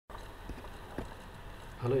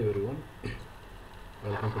Hello everyone,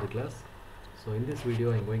 welcome to the class. So in this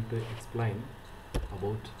video I am going to explain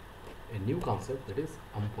about a new concept, that is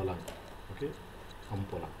Umpolung. Okay,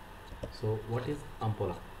 Umpolung. So what is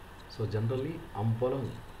Umpolung? So generally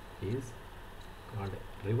Umpolung is called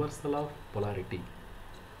reversal of polarity.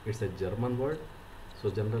 It's a German word.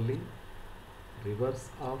 So generally reverse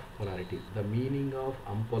of polarity. The meaning of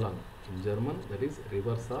Umpolung in German, that is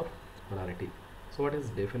reverse of polarity. So what is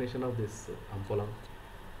definition of this Umpolung?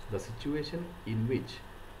 The situation in which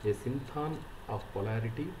a syntron of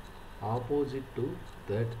polarity opposite to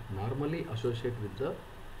that normally associated with the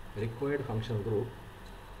required functional group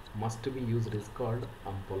must be used is called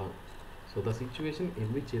Umpolung. So the situation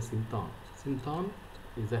in which a synthon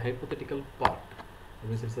is a hypothetical part, that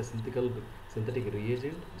means it's a synthetic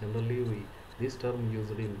reagent. Generally this term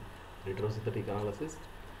used in retrosynthetic analysis.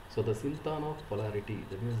 So the synthon of polarity,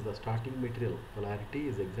 that means the starting material polarity,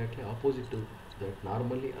 is exactly opposite to that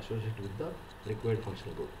normally associated with the required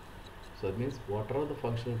functional group. So that means whatever the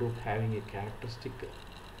functional group having a characteristic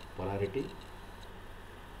polarity,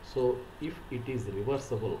 so if it is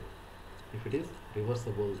reversible,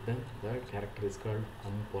 then that character is called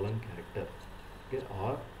Umpolung character. Okay,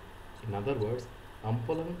 or in other words,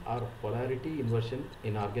 Umpolung or polarity inversion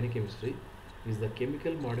in organic chemistry is the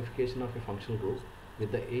chemical modification of a functional group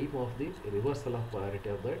with the aim of the reversal of polarity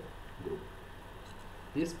of that group.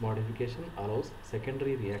 This modification allows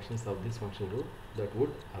secondary reactions of this functional group that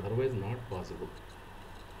would otherwise not possible.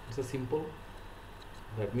 It's a simple,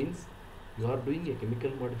 that means you are doing a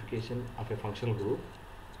chemical modification of a functional group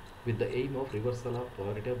with the aim of reversal of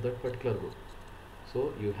polarity of that particular group.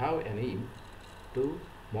 So you have an aim to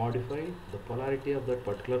modify the polarity of that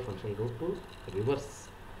particular functional group to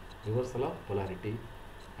reversal of polarity,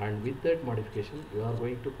 and with that modification you are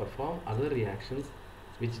going to perform other reactions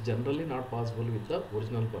which generally not possible with the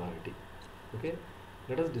original polarity. Okay,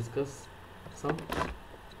 let us discuss some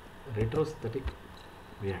retrosynthetic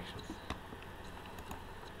reactions.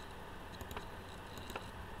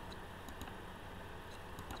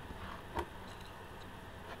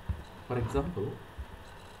 For example,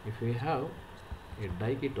 if we have a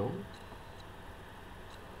diketone,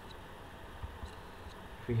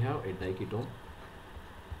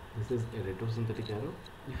 this is a retrosynthetic arrow.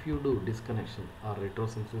 If you do disconnection or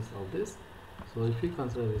retrosynthesis of this, so if you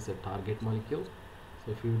consider this a target molecule,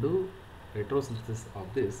 so if you do retrosynthesis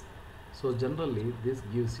of this, so generally this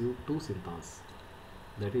gives you two synthons,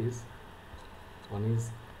 that is, one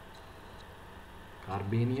is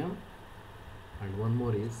carbanium and one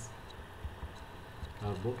more is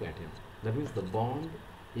carbocation. That means the bond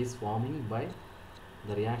is forming by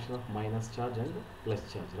the reaction of minus charge and plus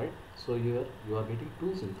charge, right? So here you are getting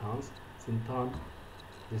two synthons.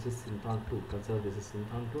 This is synthon 2, consider this is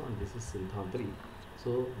synthon 2 and this is synthon 3.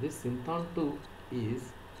 So this synthon 2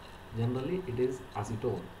 is generally it is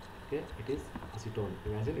acetone. Okay, it is acetone.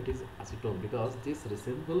 Imagine it is acetone because this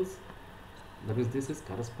resembles, that means this is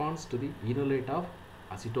corresponds to the enolate of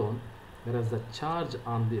acetone, whereas the charge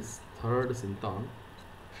on this third synthon,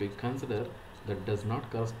 if we consider, that does not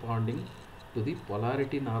corresponding to the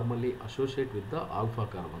polarity normally associated with the alpha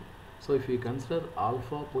carbon. So if you consider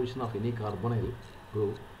alpha position of any carbonyl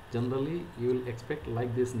group, generally you will expect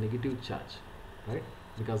like this negative charge, right?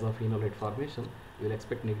 Because of enolate formation you will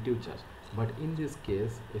expect negative charge, but in this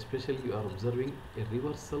case especially you are observing a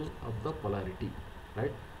reversal of the polarity,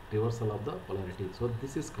 right? Reversal of the polarity. So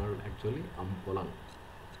this is called actually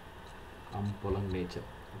Umpolung nature.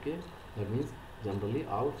 Okay, that means generally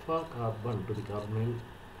alpha carbon to the carbonyl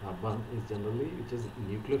carbon is generally which is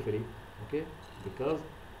nucleophilic. Okay, because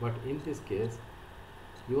but in this case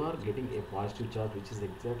you are getting a positive charge which is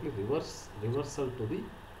exactly reversal to the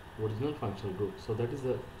original functional group. So that is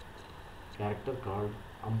the character called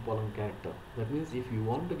Umpolung character. That means if you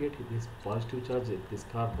want to get this positive charge at this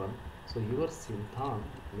carbon, so your synthon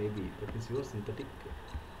may be, that is your synthetic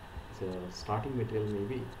starting material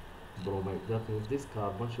may be bromide. That means this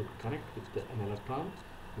carbon should connect with an electron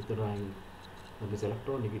withdrawing this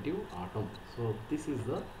electronegative atom. So this is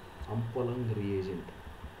the Umpolung reagent.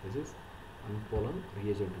 This is Umpolung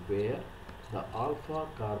reagent where the alpha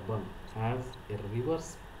carbon has a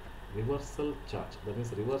reversal charge, that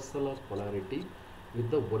means reversal of polarity with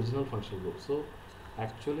the original functional group. So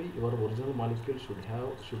actually your original molecule should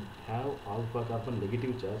have alpha carbon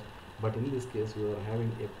negative charge, but in this case you are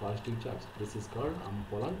having a positive charge. This is called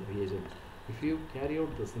Umpolung reagent. If you carry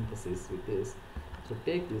out the synthesis with this, so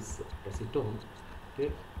take this acetone,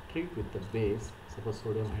 okay, treat with the base, suppose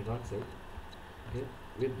sodium hydroxide, okay,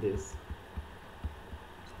 with this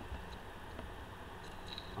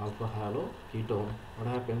alpha halo ketone. What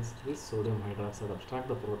happens? This sodium hydroxide abstract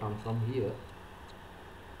the proton from here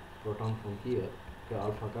proton from here, okay,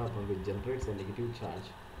 alpha carbon, which generates a negative charge,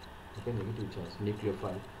 okay, negative charge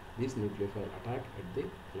nucleophile. This nucleophile attack at the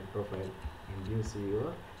electrophile and gives you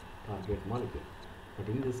your target molecule. But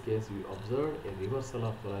in this case, we observed a reversal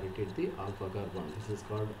of polarity at the alpha carbon. This is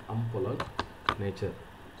called Umpolung nature.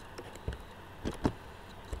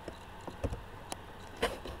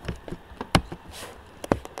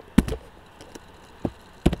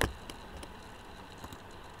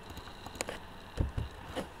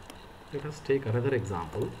 Let us take another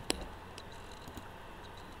example.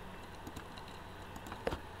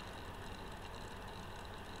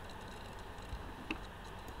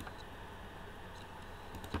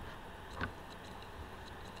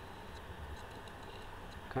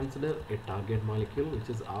 Consider a target molecule which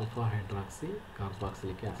is alpha hydroxy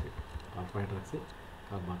carboxylic acid. Alpha hydroxy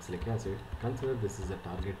carboxylic acid. Consider this is a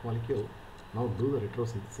target molecule. Now do the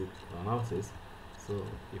retrosynthesis analysis. So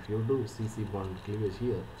if you do CC bond cleavage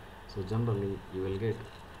here, so generally you will get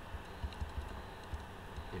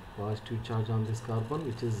a positive charge on this carbon,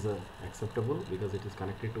 which is acceptable because it is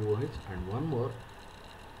connected to OH, and one more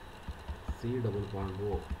C double bond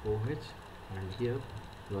OH, and here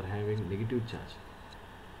you are having negative charge.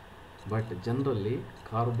 But generally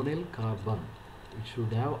carbonyl carbon, it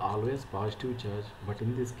should have always positive charge, but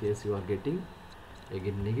in this case you are getting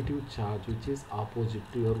again negative charge, which is opposite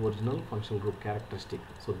to your original functional group characteristic.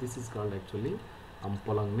 So this is called actually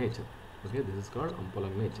Umpolung nature. Okay, this is called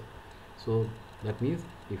Umpolung nature. So that means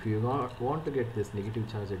if you want to get this negative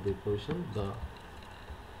charge at this position, the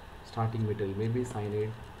starting material may be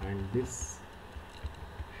cyanide, and this,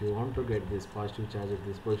 if you want to get this positive charge at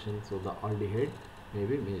this position, so the aldehyde may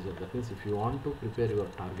be major. That means if you want to prepare your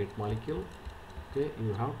target molecule, okay,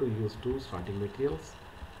 you have to use two starting materials.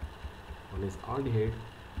 One is aldehyde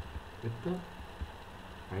with the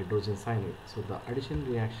hydrogen cyanide. So the addition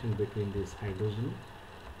reaction between this hydrogen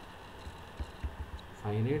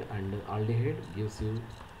cyanide and aldehyde gives you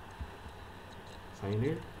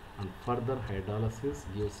cyanide, and further hydrolysis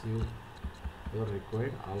gives you your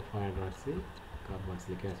required alpha hydroxy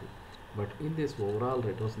carboxylic acid. But in this overall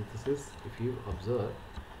retrosynthesis, if you observe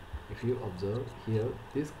here,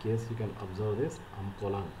 this case you can observe this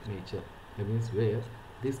Umpolung nature. That means where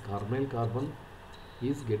this carbonyl carbon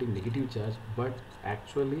is getting negative charge, but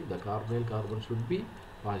actually the carbonyl carbon should be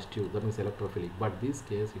positive, that means electrophilic, but this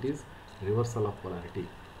case it is reversal of polarity.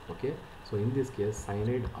 Okay, so in this case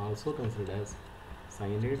cyanide also considered as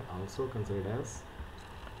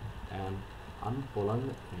an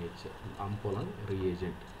Umpolung nature, Umpolung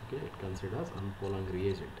reagent. Okay, it considered as Umpolung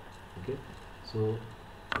reagent. Okay, so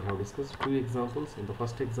we have discussed two examples. In the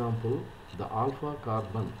first example, the alpha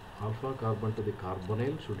carbon to the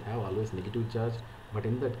carbonyl should have always negative charge, but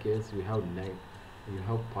in that case you have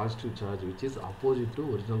positive charge, which is opposite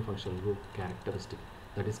to original functional group characteristic.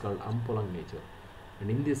 That is called Umpolung nature.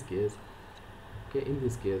 And in this case, okay,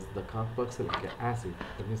 the carboxylic acid,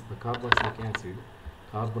 that means the carboxylic acid,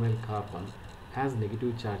 carbonyl carbon has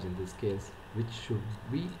negative charge in this case, which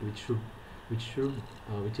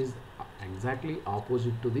is exactly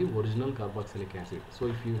opposite to the original carboxylic acid. So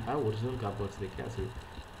if you have original carboxylic acid,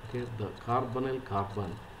 okay, the carbonyl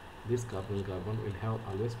carbon, this carbonyl carbon will have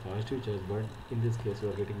always positive charge, but in this case you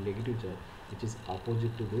are getting negative charge, which is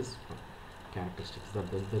opposite to this characteristics. There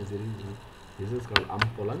is a reason this is called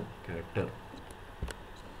Umpolung character.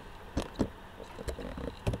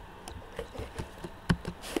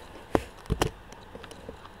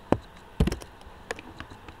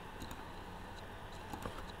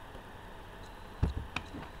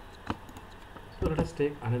 So let us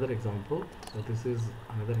take another example. So this is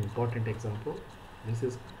another important example. This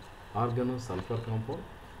is organosulfur compound,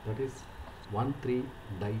 that is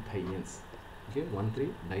 1,3-dithiones. Okay,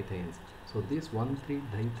 1,3-dithiones. So these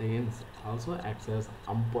 1,3-dithiones also acts as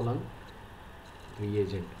Umpolung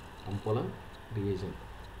reagent.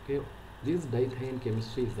 Okay, this dithione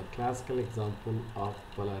chemistry is the classical example of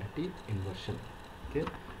polarity inversion. Okay,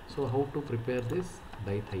 so how to prepare this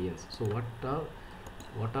dithiones? So what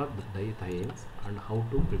are the dithiones and how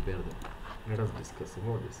to prepare them? Let us discuss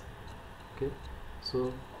about this. Okay,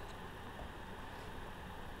 so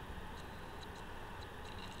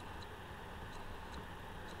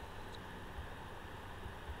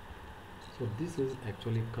this is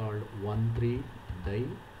actually called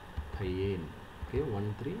 1,3-dithiene. Okay,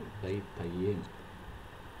 1,3-dithiene,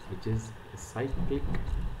 which is cyclic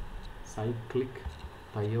thioacetate.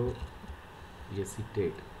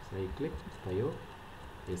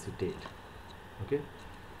 Okay,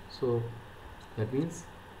 so that means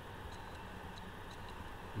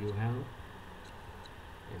you have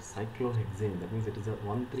a cyclohexane. That means it is a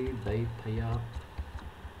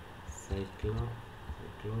 1,3-dithiacyclohexane.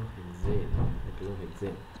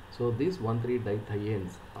 cyclohexane. So these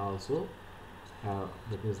 1,3-dithiones also have,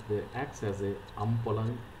 that is, they acts as a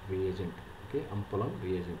Umpolung reagent. Okay, Umpolung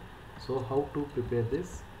reagent. So how to prepare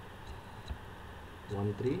this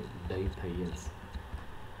 1,3-dithiones?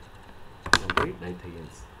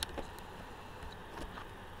 1,3-dithiones.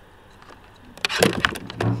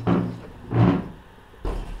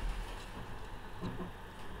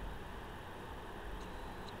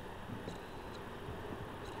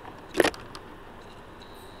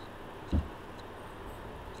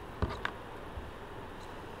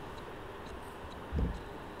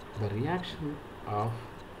 The reaction of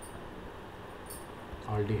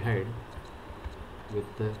aldehyde with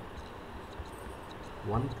the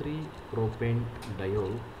 1,3-propane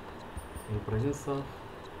diol in presence of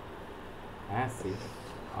acid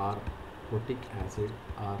or protic acid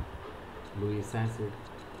or Lewis acid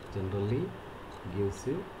generally gives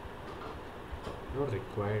you your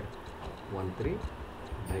required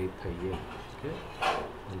 1,3-dithiene. Okay,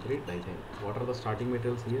 1,3-dithiene. What are the starting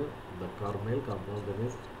materials here? The carbonyl compound, that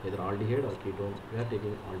is either aldehyde or ketone. We are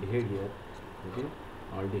taking aldehyde here. Okay,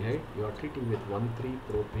 aldehyde you are treating with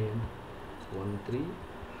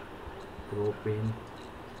 1,3-propane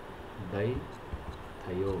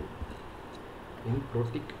dithiol in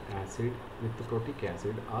protic acid with the protic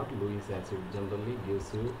acid or Lewis acid generally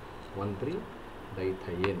gives you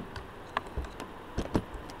 1,3-dithiene.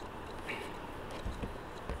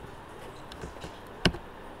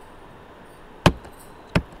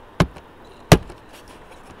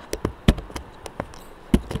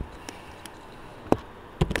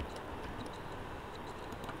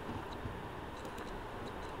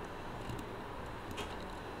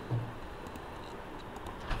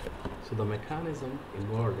 So the mechanism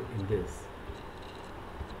involved in this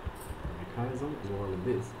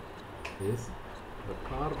is the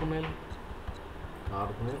carbonyl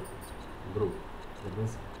group, that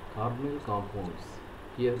means carbonyl compounds.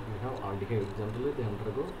 Here we have aldehyde, generally they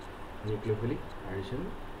undergo nucleophilic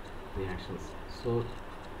addition reactions. So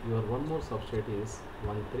your one more substrate is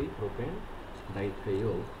 1,3-propane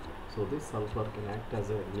dithiol. So this sulfur can act as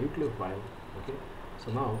a nucleophile. Okay,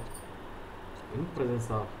 so now in presence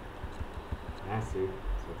of acid,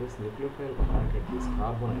 so this nucleophile attack at this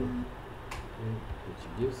carbonyl, okay, which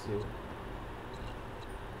gives you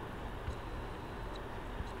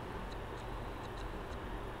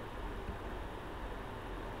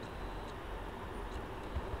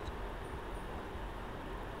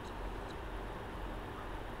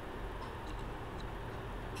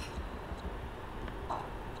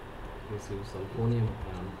sulfonium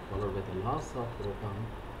ion followed by the loss of proton.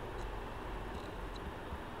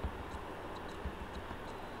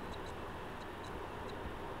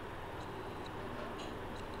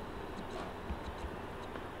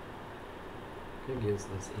 Okay, gives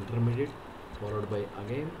this intermediate followed by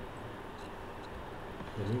again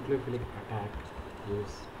the nucleophilic attack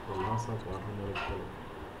gives the loss of water molecule,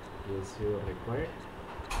 gives you required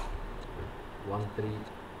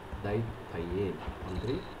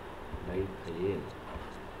 1,3-dithiene.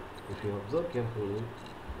 If you observe carefully,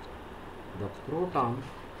 the proton,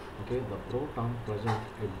 okay, the proton present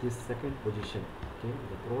at this second position, okay,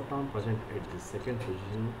 the proton present at this second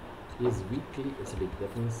position is weakly acidic.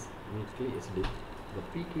 That means weakly acidic. The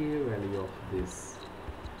pKa value of this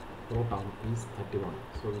proton is 31,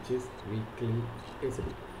 so which is weakly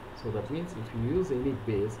acidic. So that means if you use any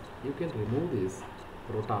base, you can remove this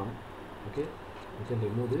proton. Okay, you can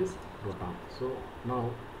remove this proton. So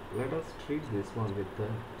now let us treat this one with the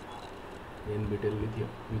n-butyl lithium,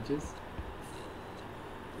 which is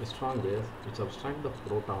a strong base which abstracts the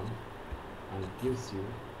proton and gives you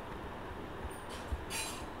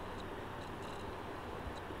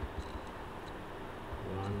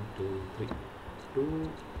two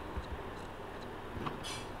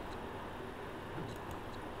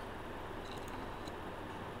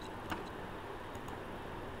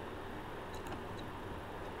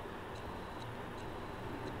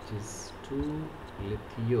which is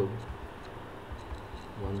 2-lithium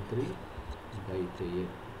 1,3-dithiene.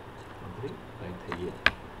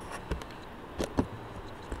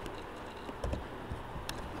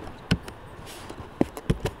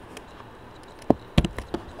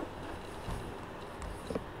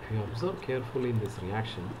 If you observe carefully in this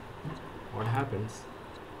reaction, what happens?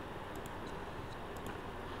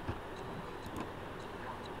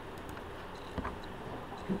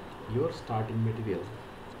 Your starting material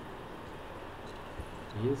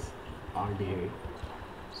is aldehyde.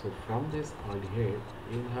 So from this aldehyde,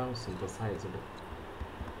 you have synthesized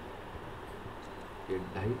a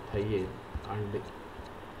dithiene, and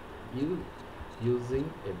you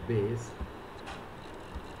using a base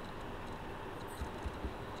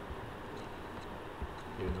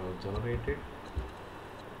you have generated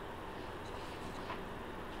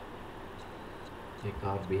a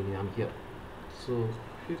carbanion here. So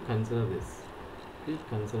if you consider this,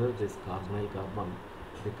 carbonyl carbon,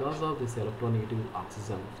 because of this electronegative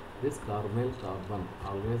oxygen, this carbonyl carbon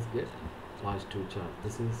always get positive charge.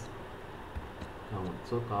 This is common.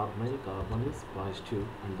 So carbonyl carbon is positive,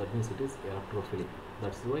 and that means it is electrophilic.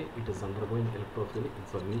 That's why it is undergoing electrophilic,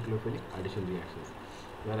 nucleophilic addition reactions.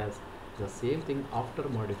 Whereas the same thing after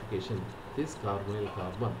modification, this carbonyl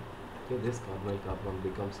carbon,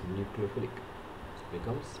 becomes nucleophilic.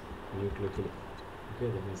 Okay,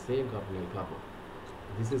 that means same carbonyl carbon.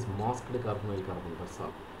 This is masked carbonyl carbon. That's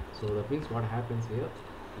all. So that means what happens here?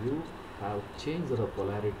 You have changed the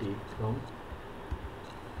polarity from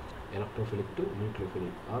electrophilic to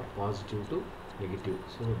nucleophilic, or positive to negative.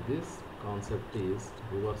 So this concept is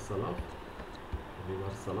reversal of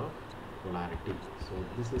polarity. So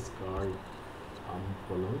this is called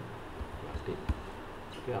Umpolung polarity.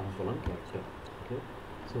 Okay, Umpolung character. Okay,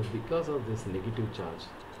 so because of this negative charge,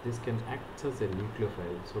 this can act as a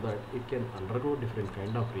nucleophile, so that it can undergo different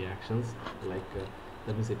kind of reactions, like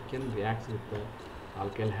that means it can react with the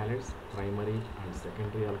alkyl halides, primary and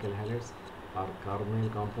secondary alkyl halides, or carbonyl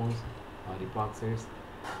compounds, or epoxides,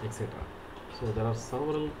 etc. So there are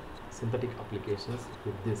several synthetic applications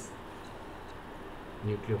with this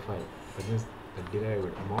nucleophile, that means the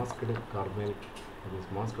derived masked carbonyl, that means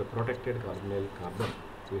masked protected carbonyl carbon.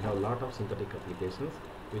 We have a lot of synthetic applications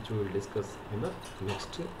which we will discuss in the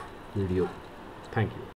next video. Thank you.